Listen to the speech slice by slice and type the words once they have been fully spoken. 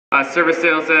Service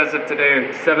sales as of today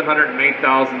are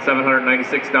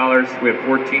 $708,796. We have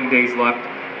 14 days left.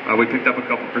 We picked up a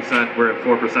couple percent. We're at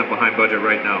 4% behind budget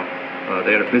right now.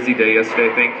 They had a busy day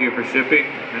yesterday. Thank you for shipping.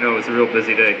 I know it was a real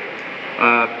busy day.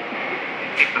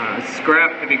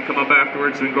 Scrap, if you can come up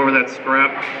afterwards, we can go over that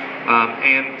scrap.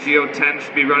 And Geo10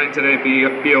 should be running today,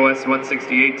 BOS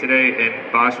 168 today, and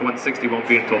Bosch 160 won't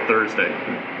be until Thursday.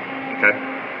 Okay.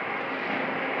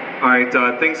 All right,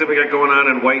 things that we got going on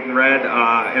in white and red.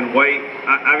 In white,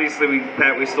 obviously,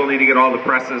 Pat, we still need to get all the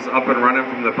presses up and running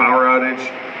from the power outage.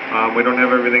 We don't have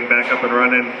everything back up and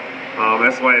running.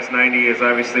 SYS 90 is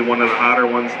obviously one of the hotter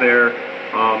ones there.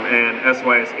 And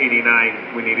SYS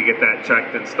 89, we need to get that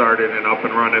checked and started and up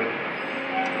and running.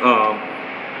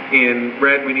 In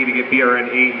red, we need to get BRN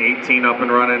 8 and 18 up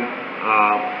and running.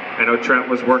 I know Trent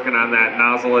was working on that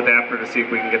nozzle adapter to see if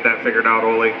we can get that figured out,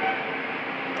 Ole.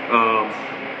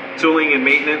 Tooling and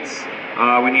maintenance,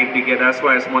 we need to get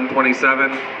SYS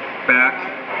 127 back,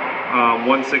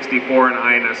 164 and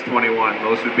INS 21.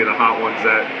 Those would be the hot ones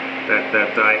that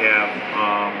I have.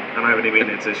 I don't have any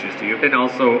maintenance issues, do you? And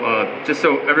also, just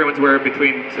so everyone's aware,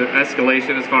 between the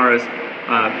escalation as far as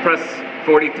press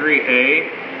 43A,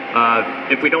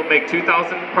 if we don't make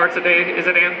 2,000 parts a day, is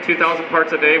it, Ann? 2,000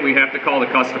 parts a day, we have to call the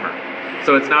customer.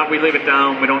 So it's not we leave it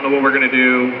down, we don't know what we're going to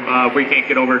do, we can't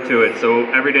get over to it. So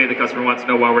every day the customer wants to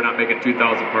know why we're not making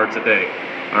 2,000 parts a day.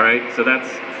 All right, so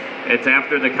it's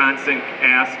after the constant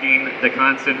asking, the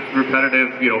constant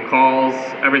repetitive, calls,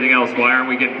 everything else. Why aren't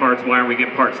we getting parts? Why aren't we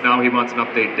getting parts? Now he wants an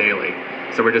update daily.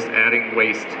 So we're just adding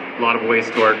waste, a lot of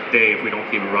waste to our day if we don't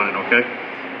keep it running, okay?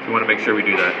 So we want to make sure we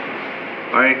do that.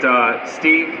 All right,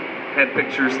 Steve had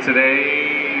pictures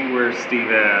today. Where's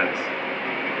Steve at?